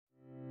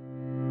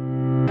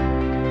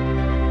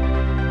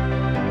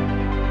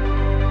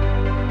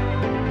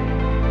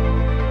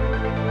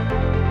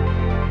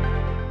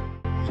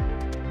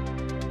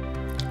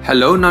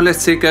Hello knowledge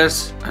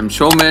seekers, I'm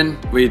Showman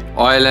with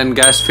Oil and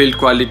Gas Field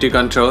Quality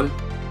Control.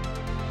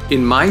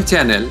 In my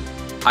channel,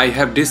 I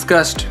have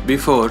discussed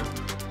before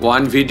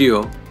one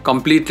video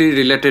completely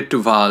related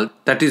to valve,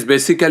 that is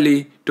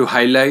basically to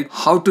highlight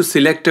how to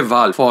select a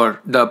valve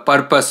for the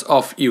purpose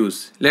of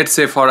use. Let's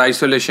say for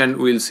isolation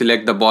we'll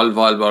select the ball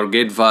valve or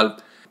gate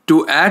valve.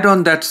 To add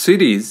on that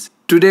series,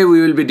 today we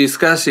will be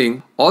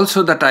discussing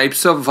also the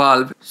types of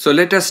valve. So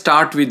let us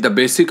start with the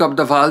basic of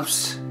the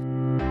valves.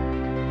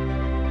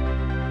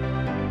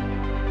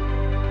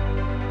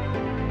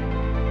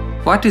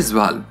 What is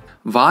valve?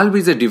 Valve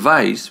is a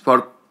device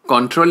for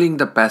controlling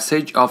the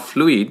passage of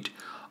fluid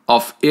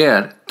of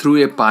air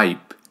through a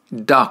pipe,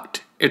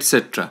 duct,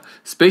 etc.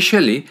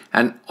 Especially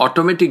an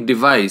automatic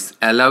device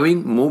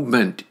allowing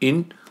movement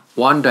in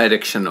one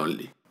direction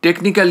only.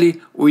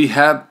 Technically, we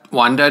have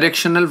one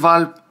directional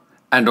valve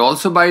and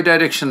also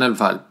bidirectional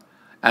valve.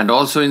 And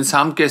also in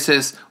some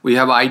cases, we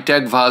have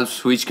I-tag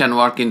valves which can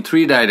work in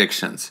three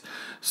directions.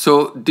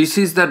 So this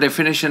is the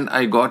definition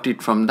I got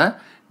it from the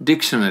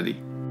dictionary.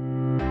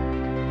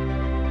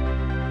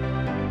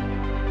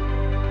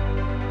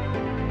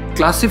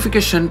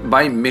 Classification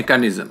by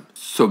mechanism.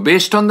 So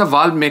based on the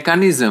valve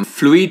mechanism,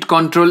 fluid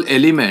control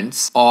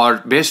elements, or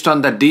based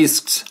on the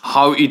discs,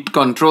 how it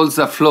controls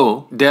the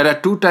flow, there are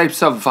two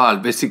types of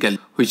valve basically,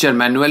 which are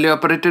manually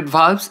operated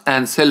valves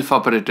and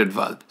self-operated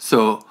valve.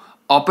 So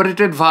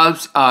operated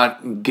valves are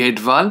gate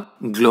valve,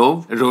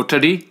 globe,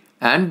 rotary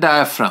and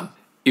diaphragm.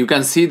 You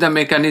can see the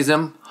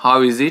mechanism,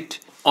 how is it?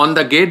 On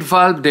the gate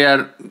valve, they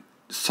are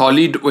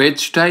solid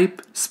wedge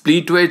type,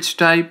 split wedge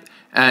type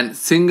and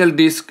single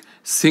disc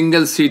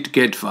single seat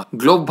gate valve.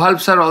 Globe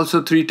valves are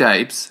also three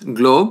types: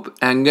 globe,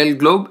 angle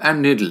globe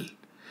and needle.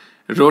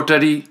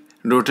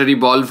 Rotary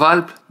ball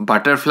valve,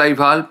 butterfly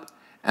valve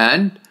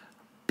and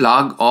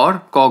plug or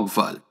cog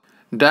valve.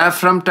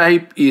 Diaphragm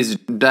type is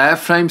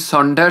diaphragm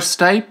Saunders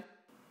type,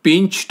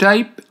 pinch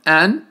type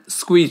and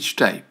squeeze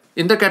type.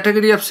 In the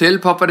category of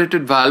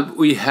self-operated valve,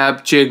 we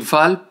have check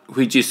valve,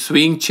 which is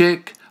swing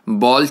check,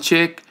 ball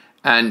check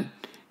and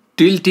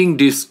tilting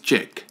disc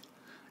check,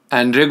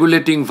 and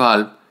regulating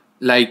valve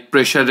like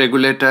pressure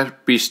regulator,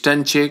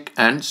 piston check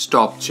and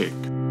stop check.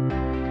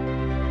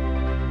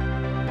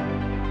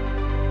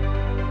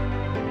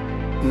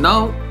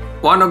 Now,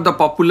 one of the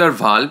popular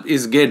valve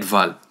is gate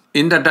valve.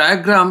 In the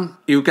diagram,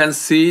 you can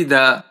see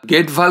the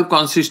gate valve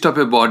consists of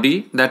a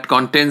body that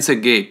contains a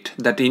gate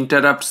that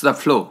interrupts the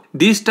flow.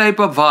 This type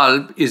of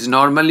valve is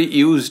normally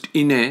used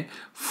in a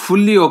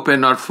fully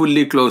open or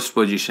fully closed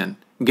position.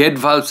 Gate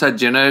valves are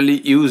generally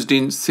used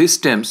in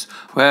systems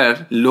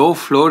where low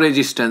flow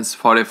resistance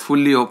for a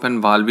fully open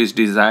valve is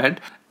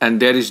desired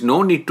and there is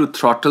no need to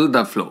throttle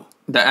the flow.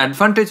 The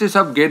advantages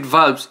of gate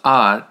valves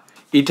are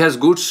it has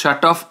good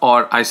shut-off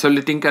or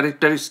isolating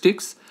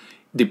characteristics.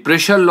 The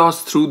pressure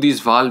loss through this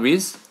valve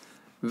is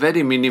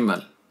very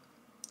minimal.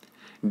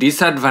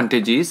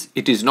 Disadvantage is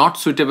it is not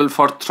suitable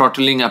for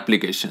throttling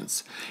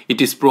applications.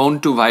 It is prone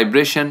to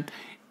vibration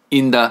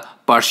in the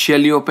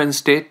partially open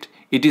state.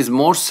 It is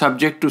more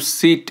subject to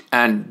seat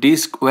and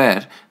disc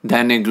wear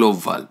than a globe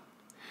valve.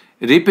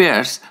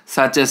 Repairs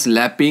such as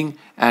lapping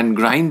and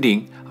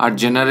grinding are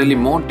generally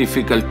more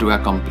difficult to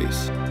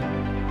accomplish.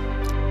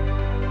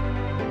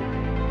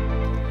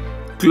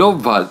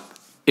 Globe valve.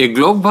 A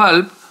globe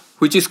valve,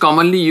 which is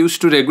commonly used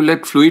to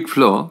regulate fluid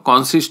flow,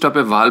 consists of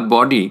a valve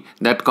body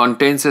that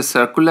contains a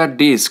circular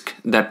disc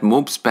that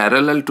moves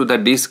parallel to the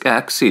disc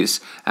axis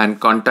and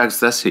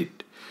contacts the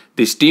seat.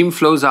 The steam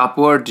flows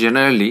upward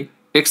generally,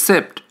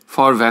 except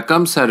for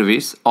vacuum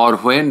service or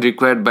when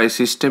required by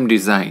system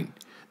design,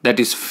 that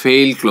is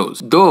fail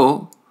close,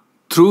 though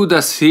through the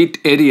seat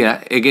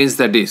area against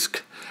the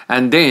disc,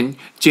 and then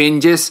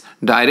changes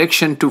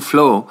direction to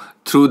flow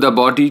through the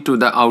body to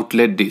the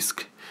outlet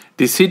disc.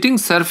 The seating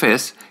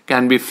surface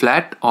can be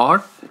flat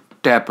or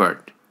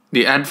tapered.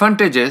 The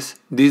advantages: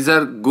 these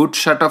are good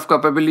shut-off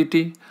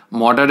capability,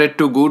 moderate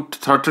to good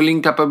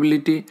throttling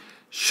capability,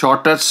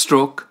 shorter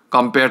stroke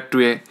compared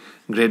to a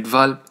gate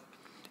valve,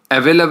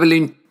 available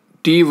in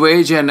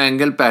T-wedge and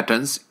angle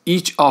patterns,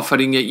 each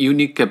offering a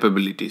unique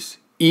capabilities,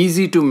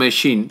 easy to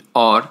machine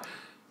or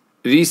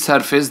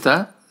resurface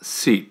the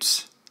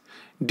seats.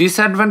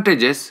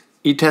 Disadvantages: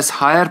 it has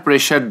higher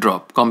pressure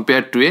drop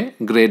compared to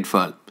a gate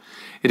valve,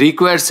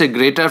 requires a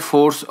greater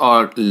force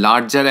or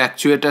larger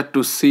actuator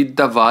to seat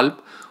the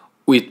valve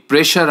with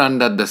pressure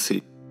under the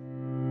seat.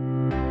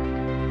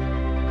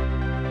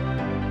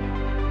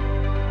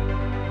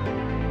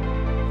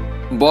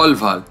 Ball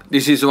valve.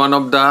 This is one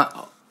of the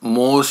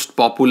most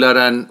popular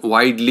and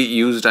widely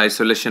used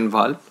isolation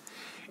valve.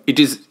 It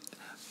is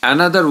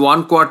another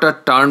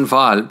 1/4 turn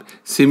valve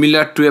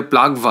similar to a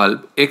plug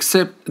valve,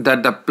 except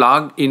that the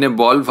plug in a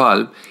ball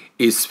valve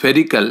is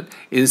spherical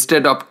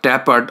instead of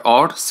tapered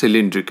or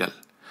cylindrical.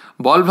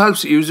 Ball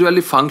valves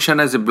usually function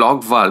as a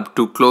block valve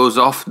to close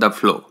off the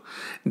flow.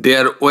 They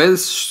are well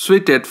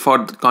suited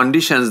for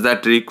conditions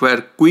that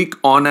require quick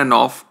on and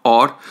off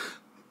or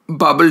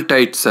Bubble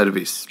tight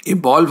service. A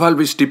ball valve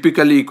is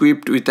typically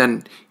equipped with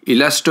an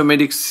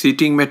elastomeric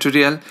seating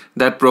material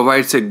that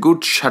provides a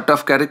good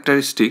shut-off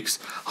characteristics.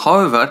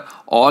 However,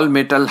 all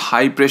metal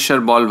high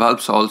pressure ball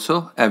valves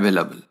also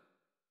available.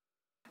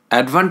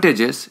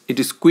 Advantages: it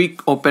is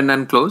quick open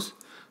and close,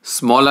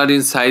 smaller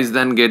in size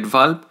than gate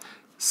valve.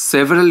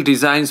 Several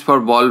designs for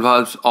ball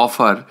valves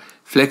offer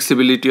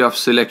flexibility of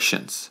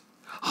selections.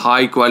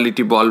 High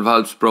quality ball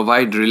valves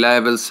provide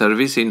reliable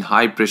service in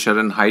high pressure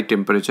and high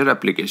temperature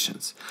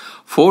applications.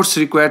 Force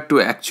required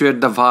to actuate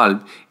the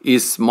valve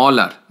is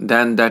smaller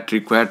than that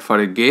required for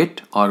a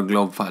gate or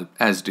globe valve,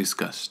 as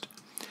discussed.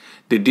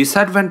 The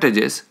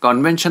disadvantages: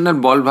 conventional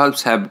ball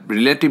valves have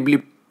relatively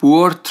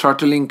poor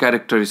throttling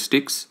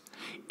characteristics.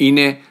 In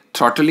a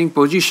throttling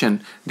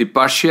position, the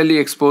partially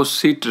exposed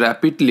seat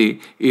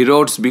rapidly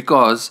erodes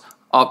because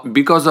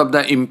of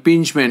the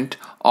impingement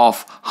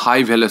of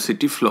high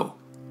velocity flow.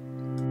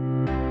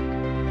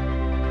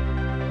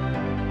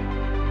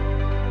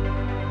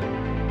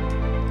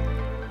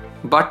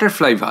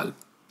 Butterfly valve.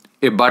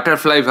 A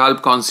butterfly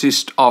valve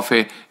consists of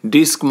a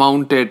disc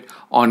mounted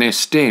on a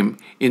stem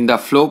in the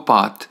flow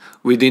path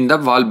within the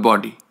valve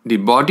body. The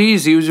body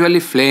is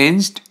usually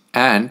flanged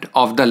and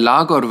of the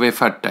lug or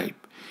wafer type.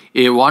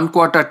 A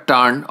 1/4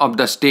 turn of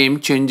the stem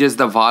changes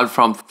the valve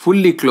from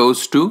fully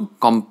closed to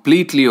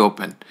completely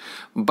open.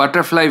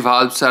 Butterfly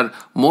valves are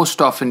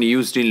most often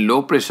used in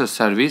low pressure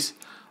service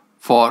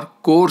for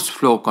coarse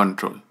flow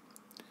control.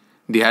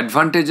 The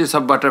advantages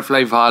of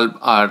butterfly valve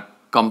are: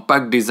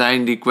 compact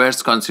design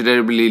requires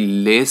considerably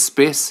less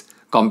space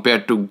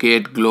compared to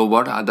gate, globe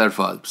or other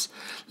valves.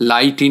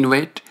 Light in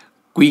weight,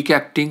 quick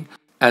acting.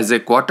 As a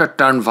 1/4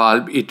 turn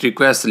valve, it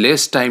requires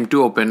less time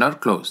to open or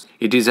close.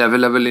 It is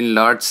available in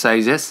large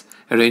sizes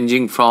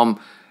ranging from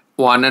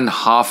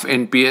 1.5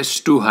 NPS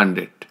to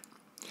 100.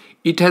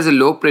 It has a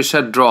low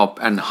pressure drop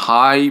and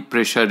high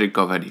pressure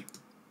recovery.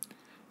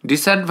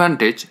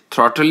 Disadvantage: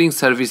 throttling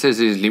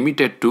services is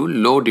limited to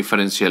low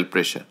differential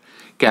pressure.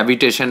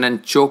 Cavitation and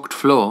choked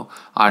flow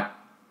are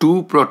two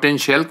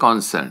potential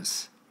concerns.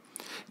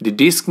 The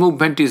disc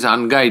movement is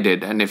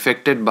unguided and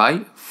affected by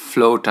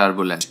flow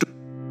turbulence.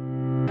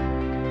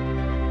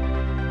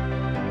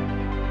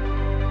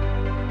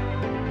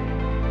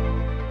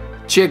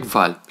 Check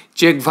valve.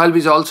 Check valve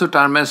is also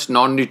termed as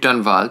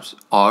non-return valves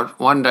or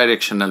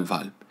one-directional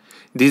valve.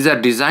 These are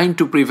designed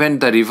to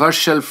prevent the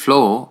reversal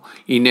flow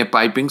in a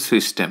piping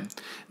system.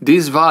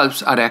 These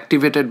valves are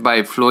activated by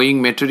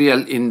flowing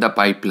material in the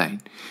pipeline.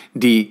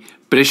 The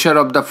pressure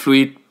of the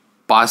fluid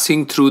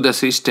passing through the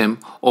system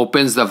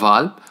opens the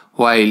valve,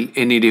 while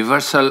any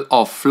reversal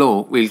of flow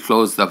will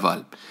close the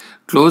valve.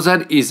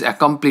 Closure is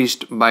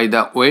accomplished by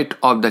the weight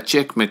of the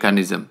check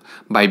mechanism,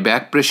 by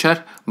back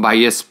pressure, by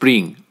a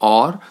spring,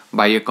 or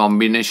by a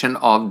combination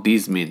of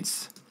these means.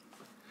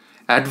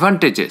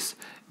 Advantages: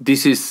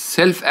 this is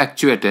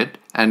self-actuated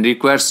and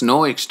requires no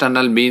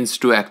external means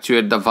to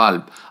actuate the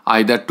valve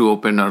either to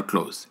open or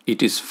close.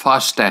 It is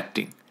fast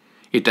acting.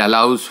 It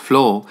allows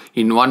flow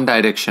in one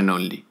direction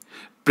only.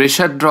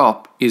 Pressure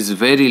drop is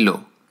very low.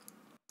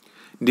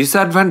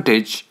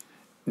 Disadvantage: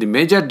 the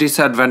major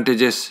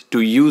disadvantages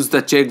to use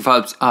the check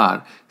valves are: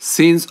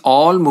 since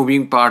all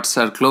moving parts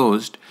are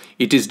closed,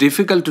 it is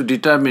difficult to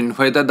determine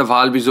whether the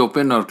valve is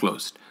open or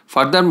closed.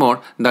 Furthermore,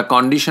 the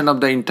condition of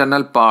the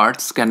internal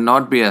parts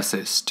cannot be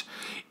assessed.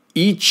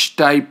 Each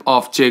type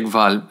of check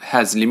valve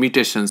has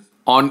limitations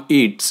on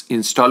its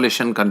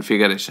installation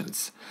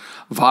configurations.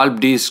 Valve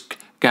disc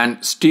can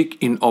stick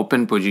in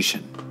open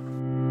position.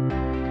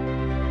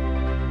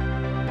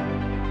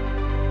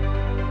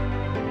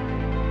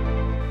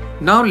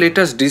 Now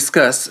let us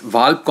discuss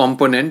valve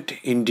component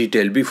in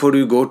detail before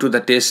we go to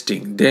the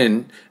testing. Then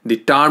the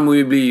term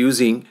we will be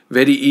using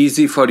very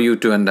easy for you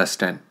to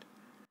understand.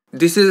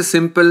 This is a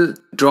simple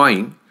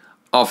drawing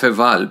of a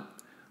valve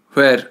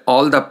where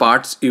all the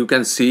parts you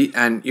can see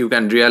and you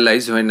can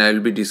realize when I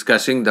will be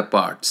discussing the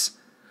parts.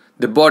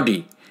 The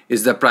body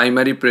is the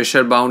primary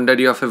pressure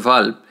boundary of a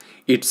valve.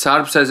 It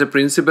serves as a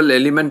principal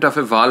element of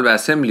a valve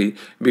assembly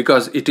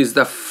because it is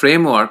the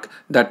framework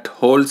that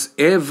holds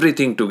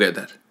everything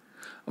together.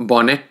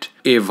 Bonnet,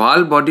 a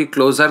valve body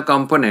closure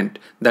component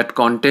that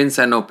contains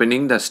an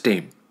opening, the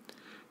stem.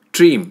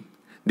 Trim,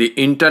 the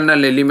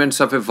internal elements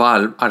of a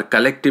valve are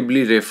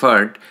collectively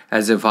referred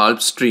as a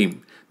valve stream.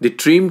 The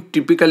trim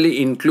typically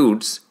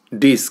includes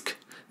disc,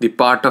 the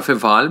part of a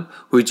valve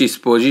which is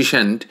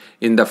positioned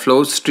in the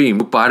flow stream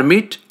to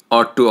permit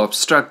or to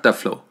obstruct the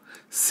flow.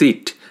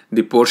 Seat,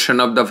 the portion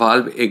of the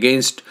valve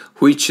against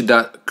which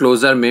the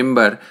closure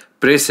member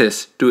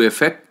presses to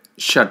effect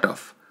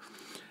shutoff.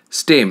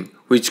 Stem,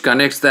 which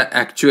connects the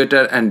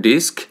actuator and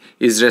disc,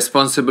 is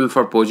responsible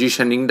for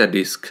positioning the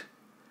disc.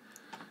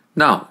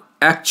 Now,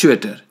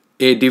 actuator,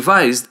 a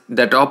device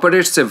that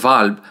operates a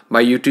valve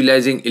by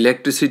utilizing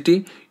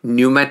electricity,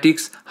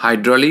 pneumatics,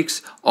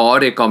 hydraulics,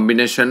 or a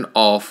combination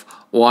of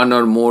one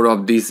or more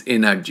of these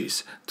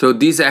energies. So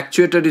this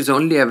actuator is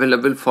only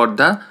available for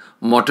the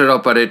motor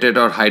operated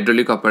or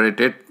hydraulic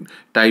operated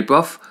type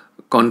of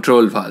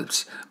control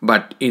valves.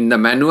 But in the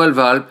manual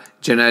valve,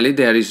 generally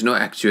there is no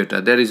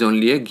actuator, there is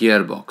only a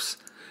gearbox.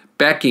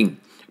 Packing,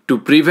 to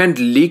prevent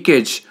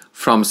leakage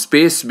from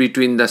space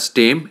between the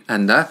stem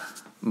and the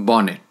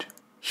bonnet.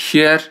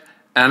 Here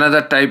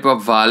another type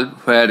of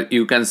valve where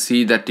you can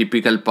see the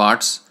typical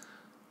parts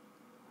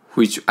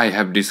which I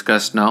have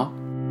discussed now.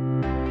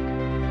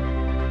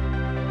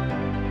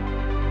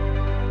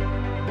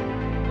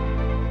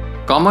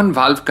 Common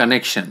valve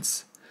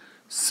connections.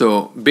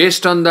 So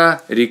based on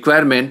the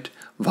requirement,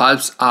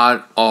 valves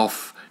are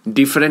of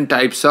different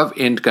types of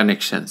end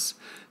connections.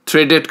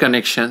 Threaded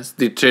connections,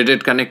 the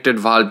threaded connected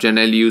valve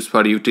generally used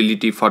for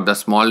utility for the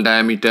small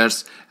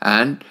diameters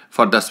and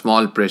for the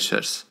small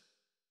pressures.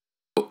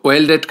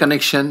 Welded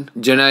connection,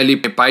 generally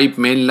pipe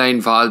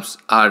mainline valves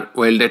are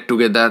welded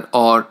together,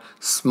 or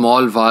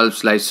small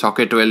valves like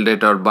socket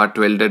welded or butt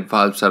welded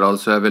valves are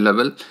also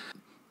available.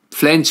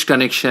 Flange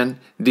connection,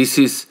 this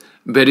is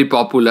very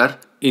popular.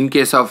 In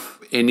case of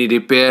any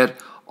repair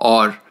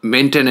or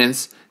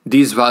maintenance,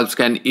 these valves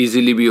can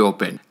easily be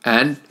opened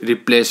and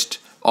replaced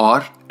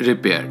or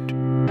repaired.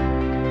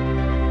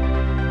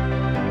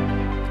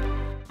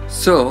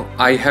 So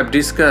I have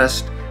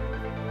discussed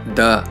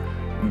the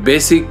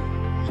basic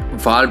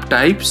valve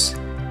types.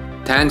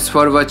 Thanks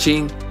for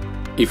watching.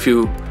 If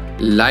you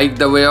like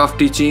the way of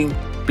teaching,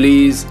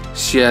 please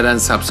share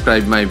and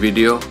subscribe my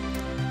video.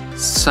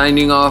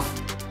 Signing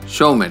off,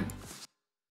 Showman.